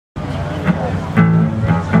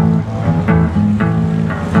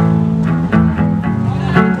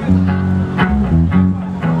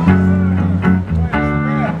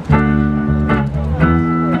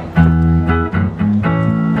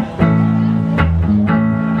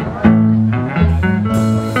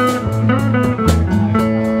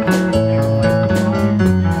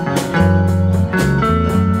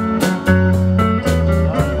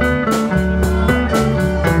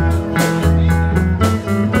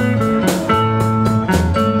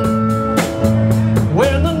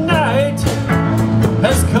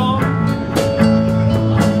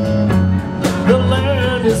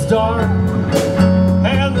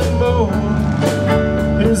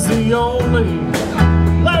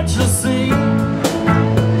shall see.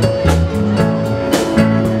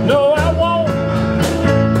 No, I won't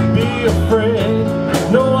be afraid.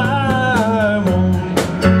 No, I won't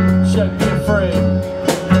shall be afraid.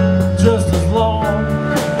 Just as long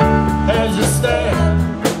as you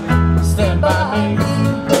stand by me.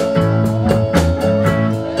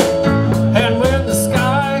 And when the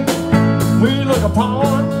sky we look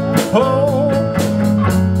upon, oh,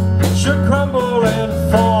 should crumble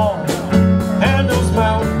and fall, and those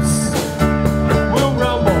mountains will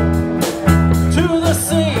rumble to the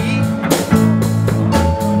sea,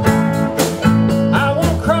 I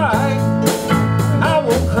won't cry,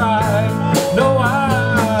 no,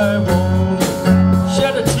 I won't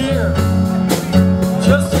shed a tear,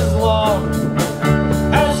 just as long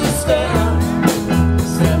as you stand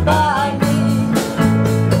by me.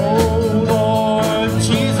 Oh Lord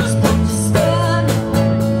Jesus, please stand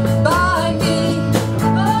by me.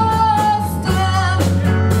 Oh, stand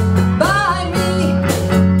by me.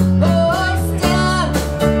 Oh, stand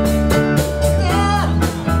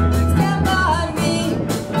by me.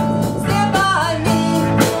 Stand by me.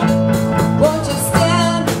 Won't you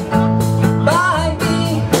stand by me?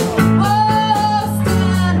 Oh,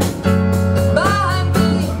 stand by me.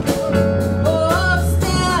 Oh,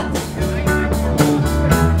 stand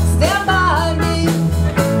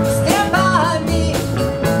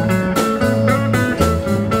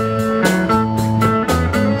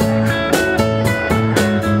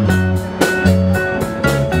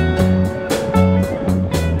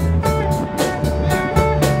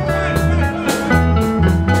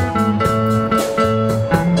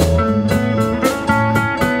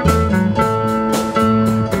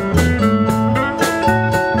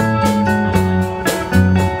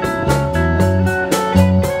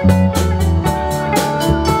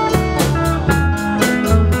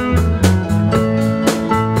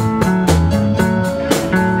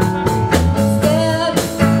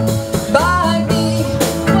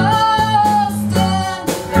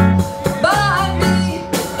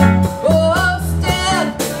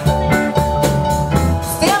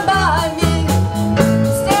by me.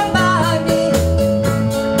 Stand by me.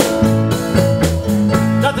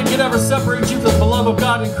 Nothing can ever separate you from the love of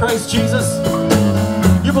God in Christ Jesus.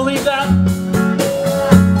 You believe that?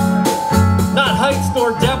 Not heights,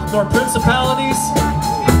 nor depth, nor principalities.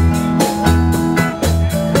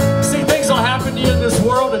 See, things will happen to you in this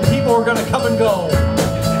world, and people are going to come and go.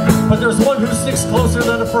 But there's one who sticks closer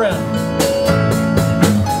than a friend.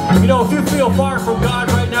 You know, if you feel far from God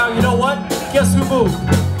right now, you know what? Guess who moved?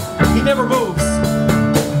 He never moves.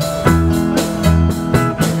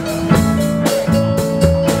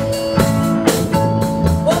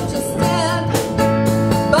 Won't you stand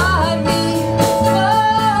by me?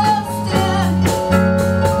 Oh, stand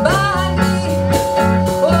by me.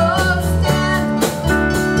 Oh, stand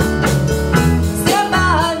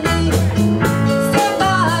by me. Stand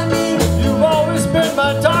by me. You've always been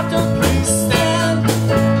my doctor. Please stand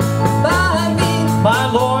by me. My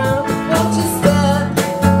lawyer. Won't you stand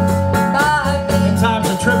by me? In times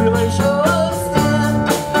of tribulation. Oh, stand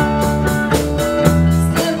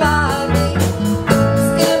by me.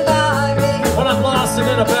 Stand by me. When I'm lost and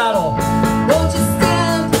in a battle. Won't you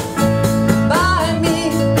stand by me?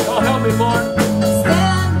 Oh, help me, Lord.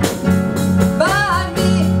 Stand by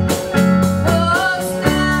me. Oh,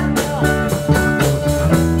 stand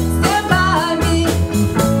by me.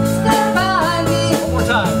 Stand by me. One more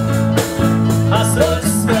time. I said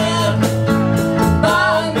stand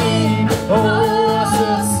by me. Oh, I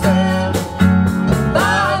said stand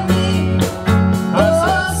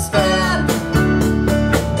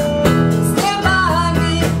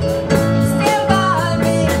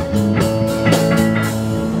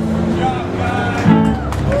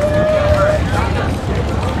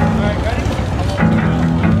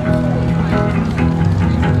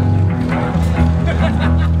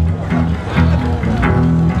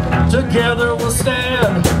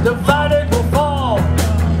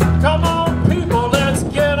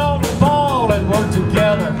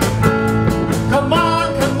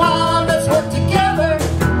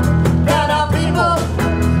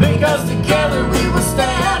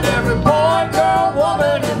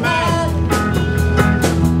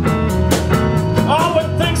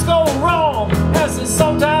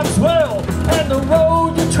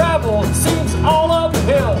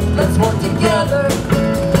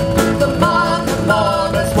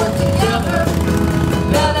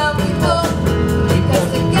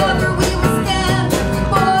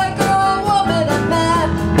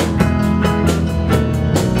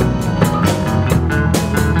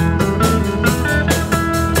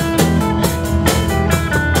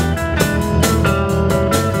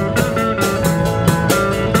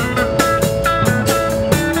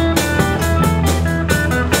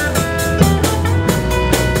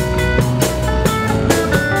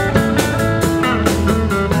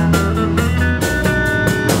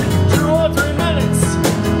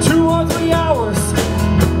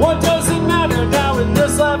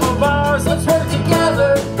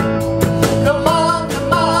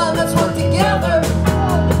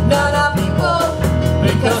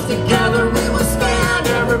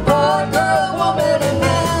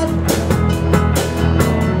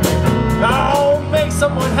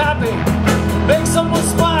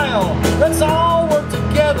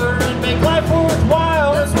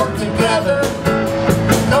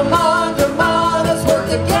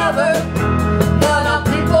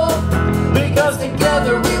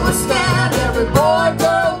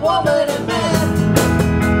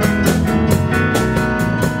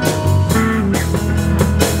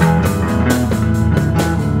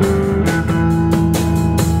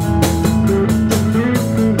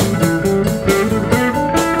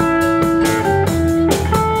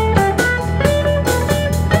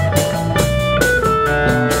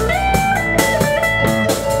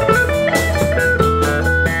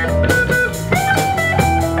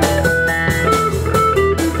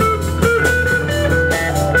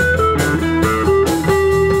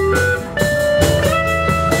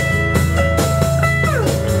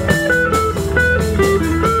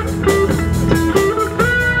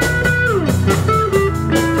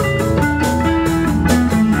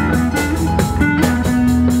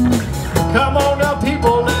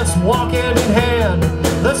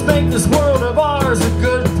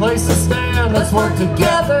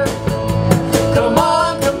together. Come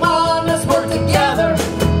on, let's work together.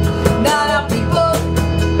 Now people,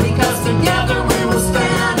 because together we will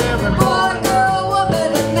stand. Every boy, girl,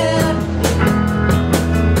 woman, and man.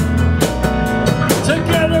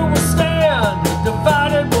 Together we'll stand,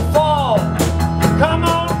 divided we'll fall. Come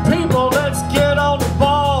on people, let's get on the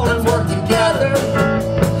ball and work together.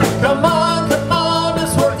 Come on,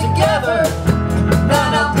 let's work together.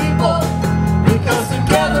 Now people, because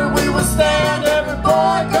together we will stand. Every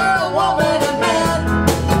boy, girl, woman, and man.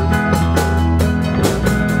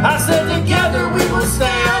 I said together we will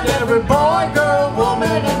stand. Every boy, girl,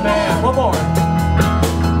 woman, and man. One more.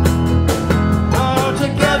 Oh,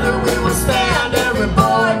 together we will stand. Every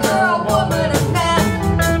boy, girl, woman, and man.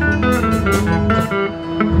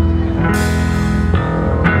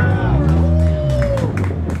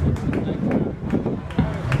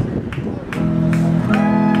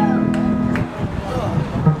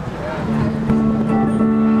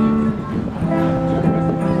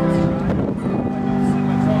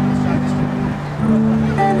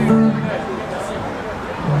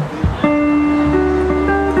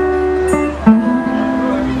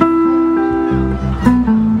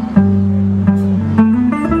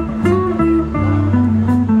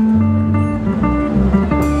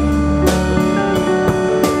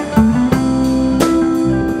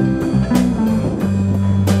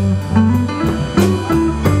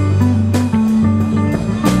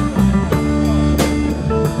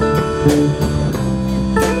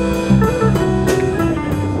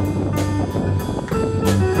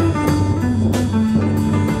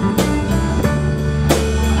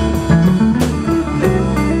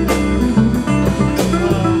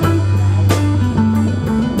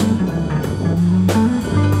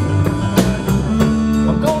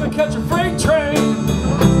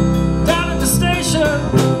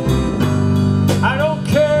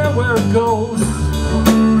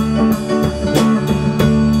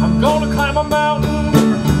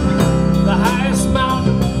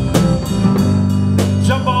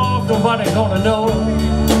 Nobody gonna know.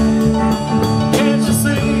 Can't you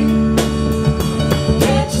see?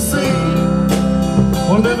 Can't you see?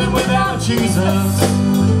 We're living without Jesus.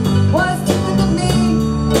 What's doing to me?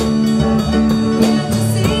 Can't you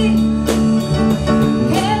see?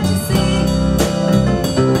 Can't you see?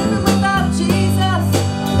 Living without Jesus.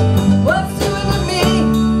 What's doing to me?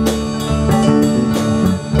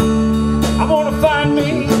 I'm gonna find me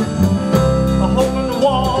a hole in the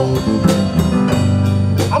wall.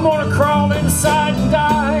 I'm gonna crawl inside and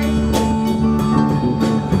die.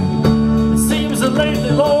 It seems that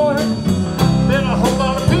lately, Lord, been a whole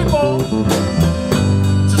lot of people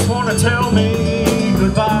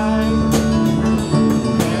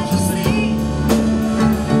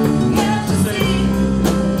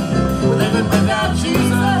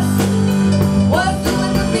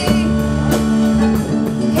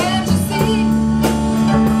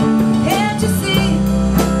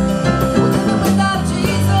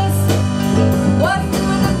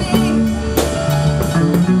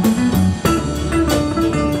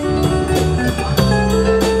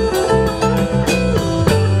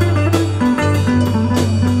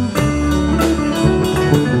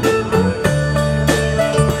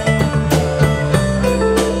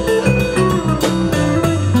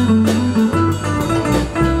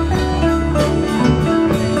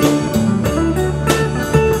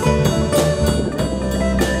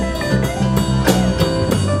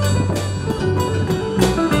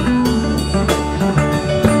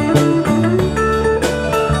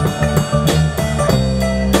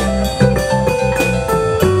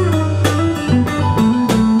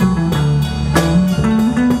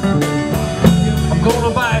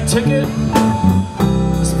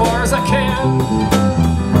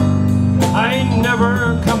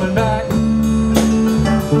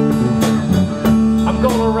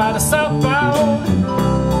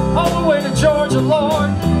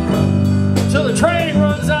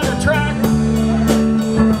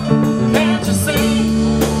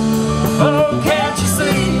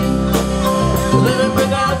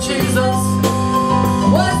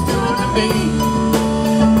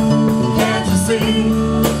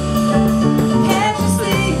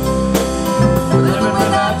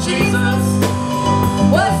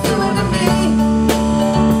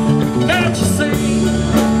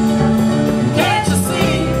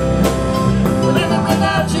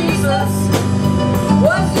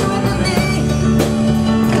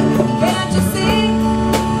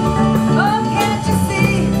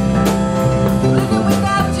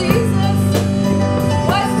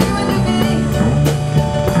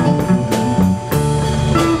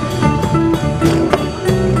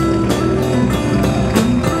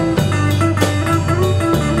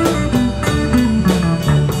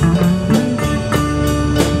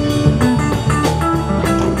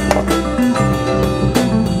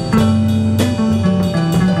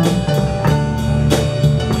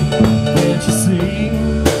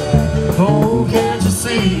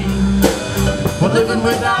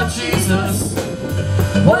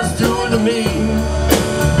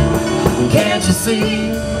see?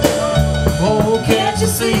 Oh, can't you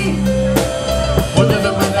see? We're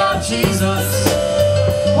living without Jesus.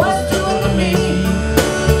 What's doing to me?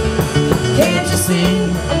 Can't you see?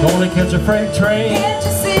 I'm going to catch a freight train. Can't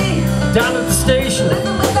you see? Down at the station.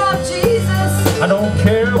 Living without Jesus. I don't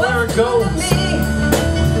care where it goes.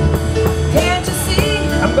 Can't you see?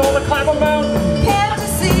 I'm going to climb a mountain. Can't you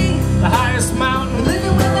see? The highest mountain.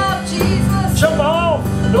 Living without Jesus. Jump off.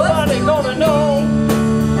 Nobody gonna know.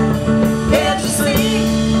 Can't you see?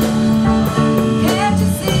 Can't you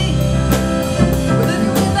see? We're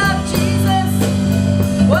living without Jesus.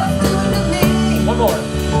 What's doing to me? One more.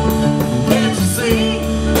 Can't you see?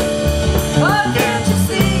 Oh, can't you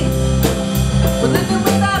see? We're living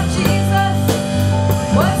without Jesus.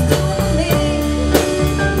 What's doing to me?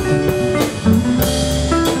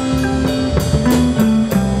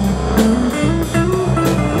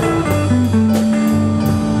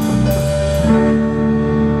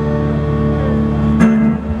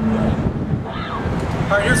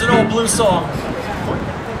 All right, here's an old blues song.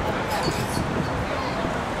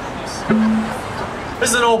 This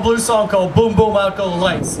is an old blues song called Boom Boom Out Go the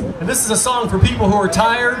Lights. And this is a song for people who are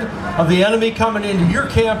tired of the enemy coming into your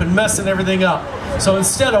camp and messing everything up. So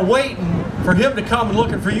instead of waiting for him to come and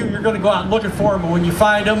looking for you, you're going to go out and looking for him. And when you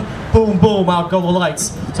find him, boom, boom, out go the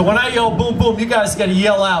lights. So when I yell boom, boom, you guys got to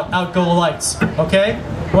yell out go the lights. Okay?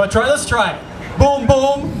 You want to try? Let's try it. Boom,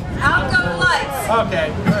 boom. Out go the lights.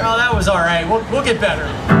 Okay. Well, that was all right. We'll get better.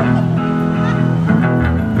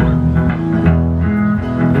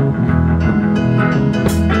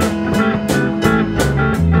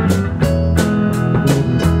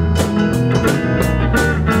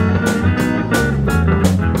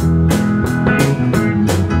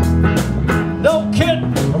 No kidding,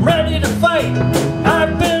 I'm ready to fight.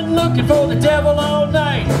 I've been looking for the devil all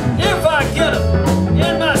night. If I get him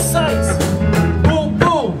in my sights, boom,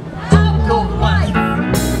 boom, out go the lights.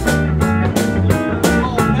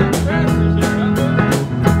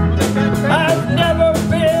 I've never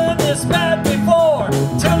been this mad before,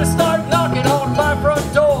 till they start knocking on my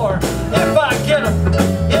front door. If I get him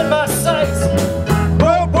in my sights,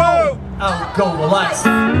 boom, boom, out go the lights.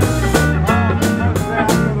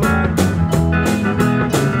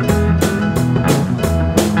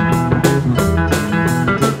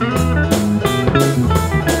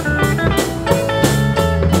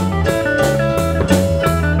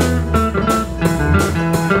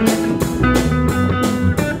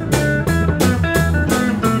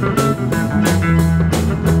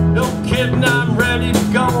 I'm ready to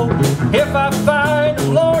go. If I find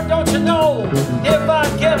him, Lord, don't you know? If I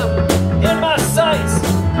get him in my sights,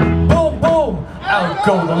 boom, boom, out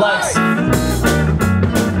go the lights.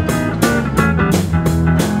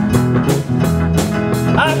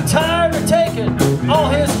 I'm tired of taking all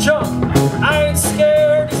his junk. I ain't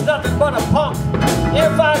scared, he's nothing but a punk.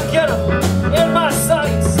 If I get him in my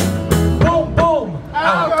sights, boom, boom,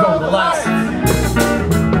 out go the lights.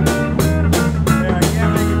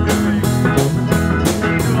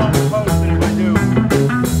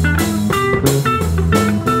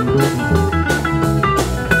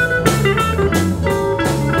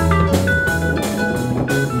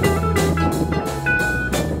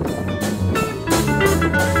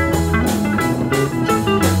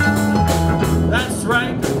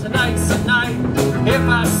 Tonight's the night. If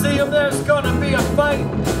I see him, there's gonna be a fight.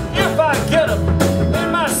 If I get him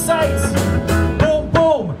in my sights, boom,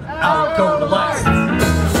 boom, out go the lights.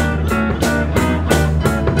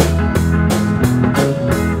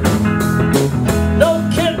 No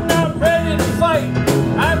kidding, I'm ready to fight.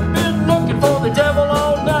 I've been looking for the devil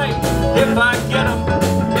all night. If I get him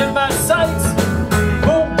in my sights,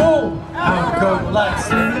 boom, boom, out go the lights.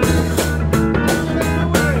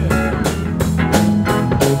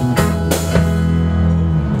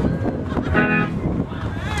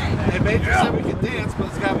 Major said we could dance, but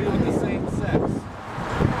it's got to be with the same sex.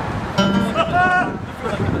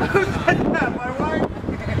 Who said that? My wife?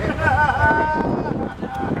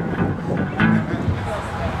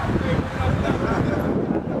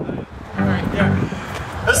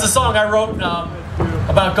 This is a song I wrote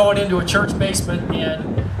about going into a church basement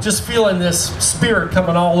and just feeling this spirit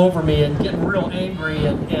coming all over me and getting real angry.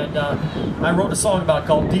 And I wrote a song about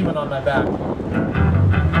called Demon on My Back.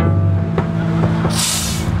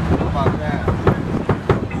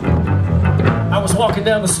 I was walking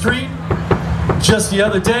down the street just the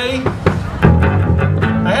other day.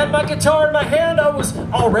 I had my guitar in my hand, I was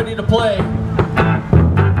all ready to play.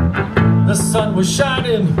 The sun was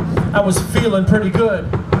shining, I was feeling pretty good.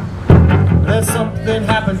 Then something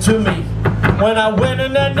happened to me. When I went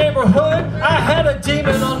in that neighborhood, I had a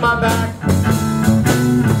demon on my back.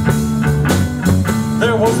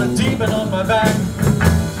 There was a demon on my back.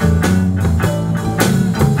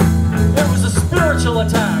 It was a spiritual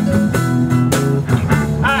attack.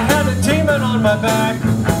 I had a demon on my back.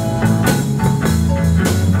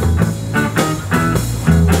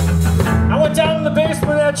 I went down in the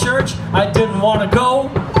basement of that church. I didn't want to go.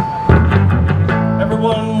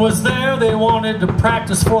 Everyone was there. They wanted to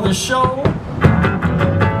practice for the show.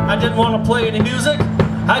 I didn't want to play any music.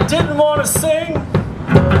 I didn't want to sing.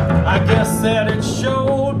 I guess that it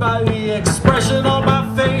showed by the expression on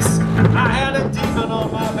my face. I had a demon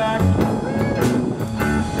on my back.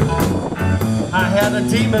 I had a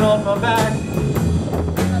demon on my back.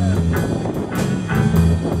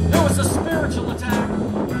 It was a spiritual attack.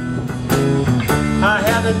 I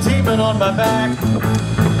had a demon on my back.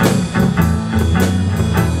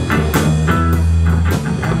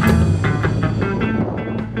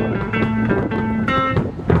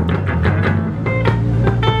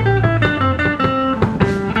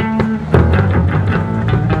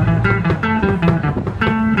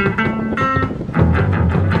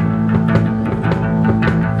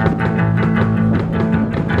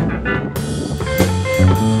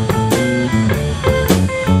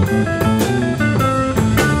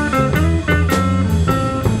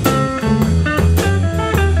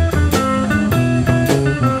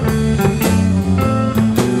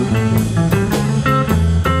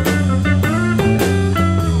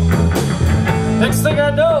 Next thing I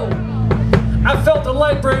know, I felt a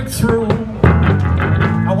light break through.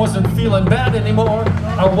 I wasn't feeling bad anymore.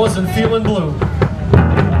 I wasn't feeling blue.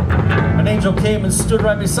 An angel came and stood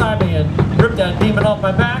right beside me and ripped that demon off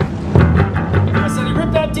my back. I said, he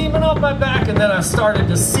ripped that demon off my back, and then I started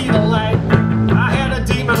to see the light. I had a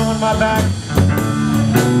demon on my back.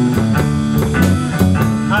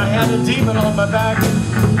 I had a demon on my back.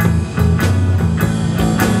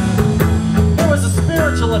 It was a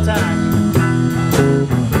spiritual attack.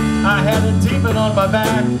 I had a demon on my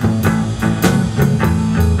back.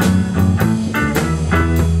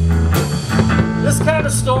 This kind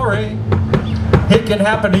of story, it can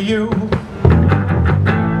happen to you.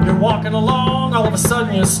 You're walking along, all of a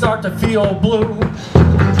sudden you start to feel blue.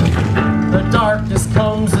 The darkness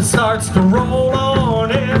comes and starts to roll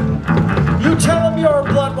on in. You tell them you're a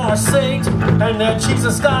blood-washed saint and that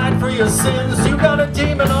Jesus died for your sins. You got a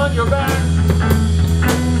demon on your back.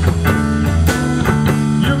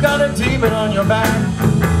 You got a demon on your back.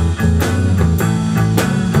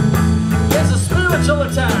 It's a spiritual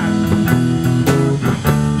attack.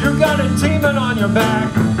 You got a demon on your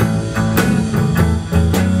back.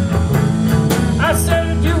 I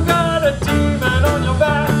said you got a demon on your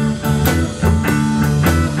back.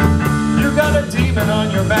 You got a demon on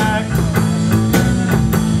your back.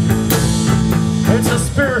 It's a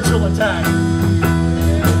spiritual attack.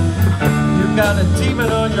 You got a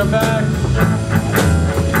demon on your back.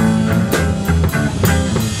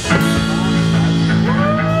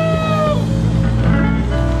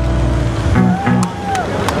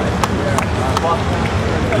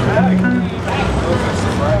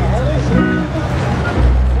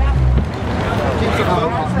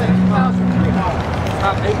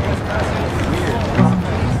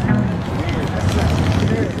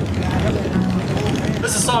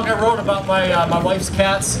 This is a song I wrote about my wife's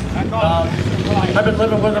cats. I've been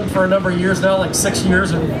living with them for a number of years now, like 6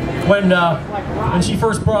 years. And when she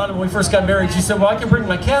first brought them, when we first got married, she said, "Well, I can bring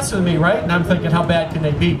my cats with me, right?" And I'm thinking, how bad can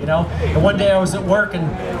they be, you know? And one day I was at work and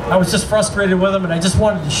I was just frustrated with them, and I just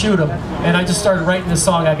wanted to shoot them. And I just started writing this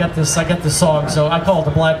song. I got this song, so I call it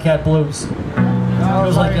the Black Cat Blues. It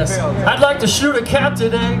goes like this: I'd like to shoot a cat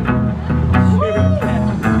today.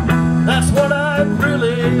 That's what I'd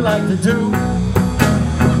really like to do.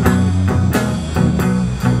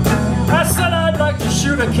 I said I'd like to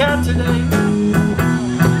shoot a cat today.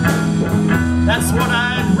 That's what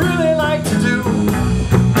I'd really like to do.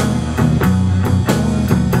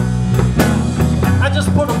 I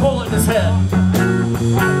just put a bullet in his head.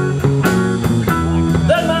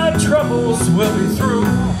 Then my troubles will be through.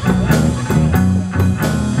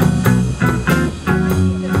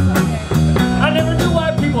 I never knew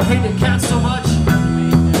why people hated cats so much.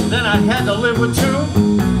 Then I had to live with two.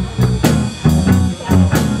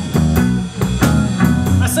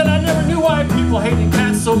 I said I never knew why people hated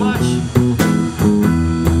cats so much.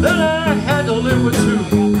 Then I had to live with two.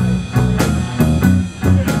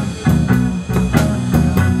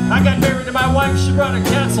 I got married to my wife, she brought her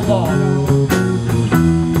cats along.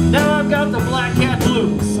 Now I've got the Black Cat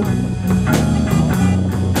Blues.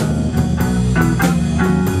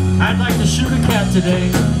 I'd like to shoot a cat today.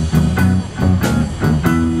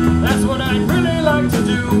 That's what I'd really like to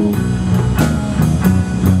do.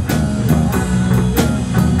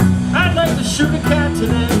 I'd like to shoot a cat today.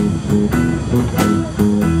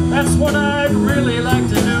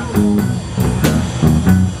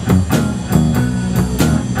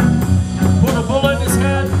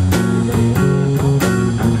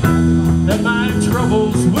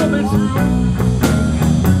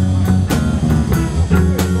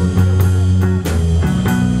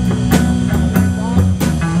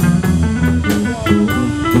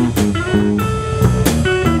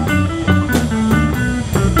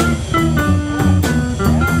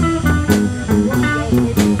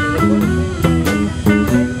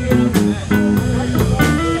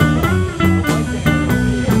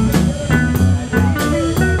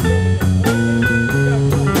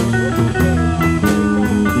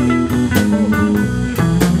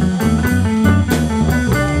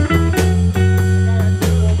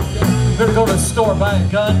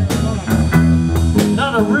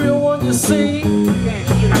 see.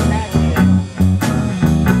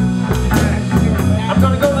 I'm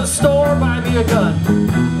gonna go to the store, buy me a gun.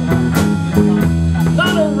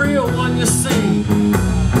 Not a real one, you see.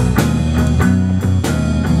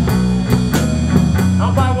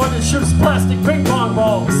 I'll buy one that shoots plastic ping pong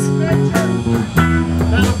balls.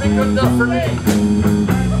 That'll be good enough for me.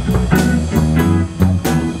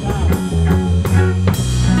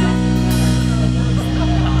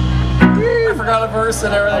 I forgot a verse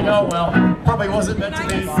and everything. Oh well, probably wasn't meant to be.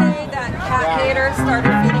 Can I just say that Cat Gator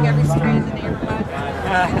started feeding every stray in the neighborhood?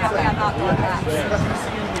 I'm not doing that.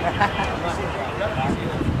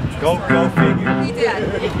 Go figure. He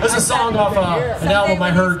did. There's a song off an album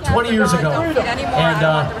I heard 20 years ago. And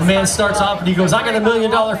the man starts off and he goes, I got $1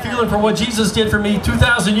 million feeling for what Jesus did for me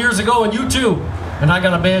 2,000 years ago, and you too. And I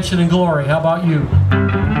got a mansion in glory. How about you?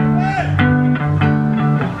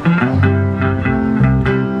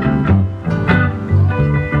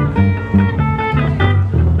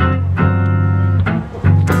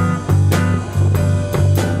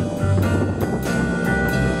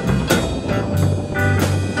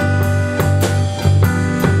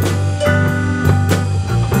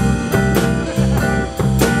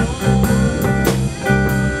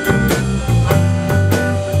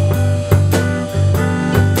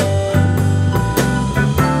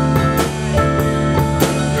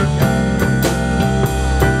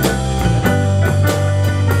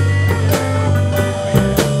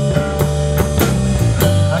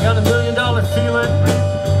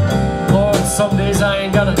 Some days I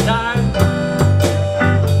ain't got a dime.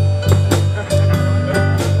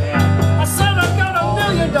 I said I got $1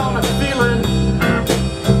 million feeling.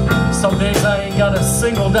 Some days I ain't got a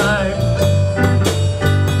single dime.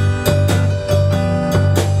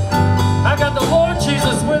 I got the Lord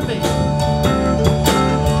Jesus with me.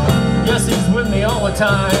 Yes, He's with me all the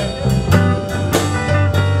time.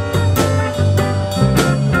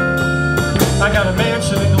 I got a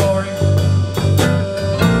mansion in glory.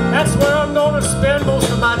 That's where I'm gonna spend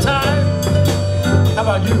most of my time. How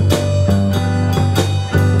about you?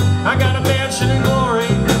 I got a mansion in glory.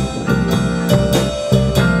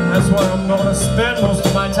 That's where I'm gonna spend most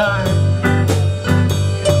of my time.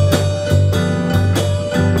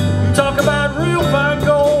 You talk about real fine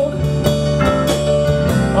gold.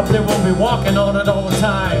 Up there we'll be walking on it all the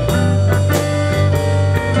time.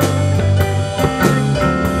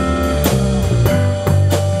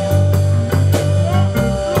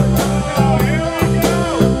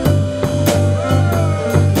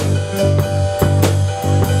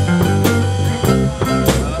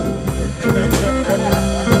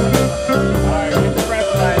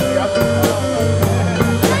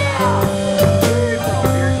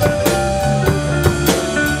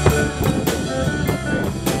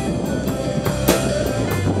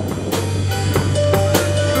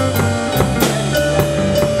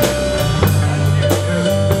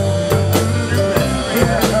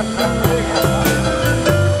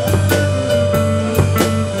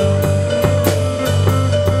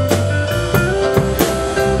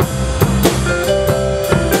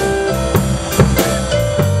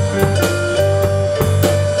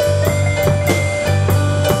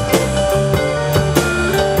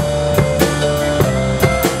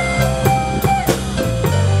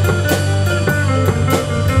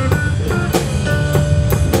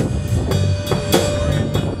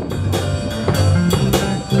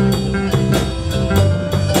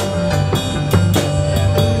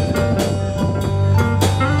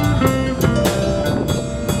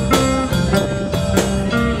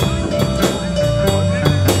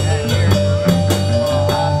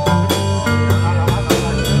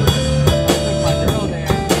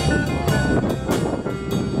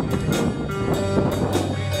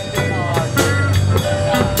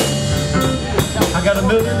 I got $1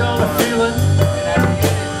 million feeling.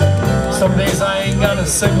 Some days I ain't got a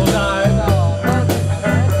single dime.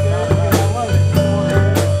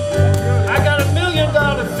 I got $1 million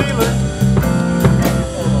feeling.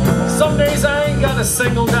 Some days I ain't got a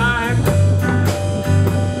single dime.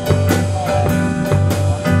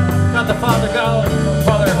 Got the Father God,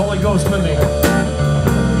 Father and Holy Ghost with me.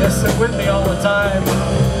 Yes, they're with me all the time.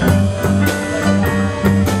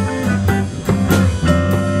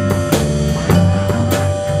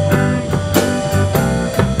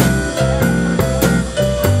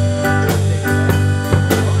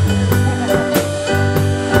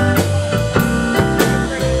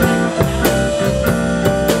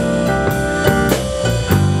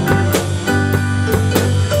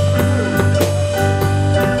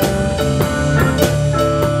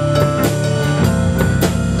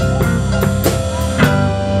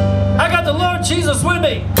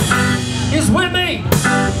 He's with me,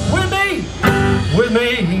 with me, with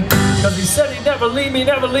me. Because he said he'd never leave me,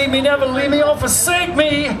 never leave me, never leave me or forsake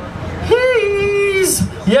me.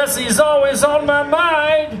 Yes, he's always on my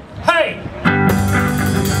mind. Hey!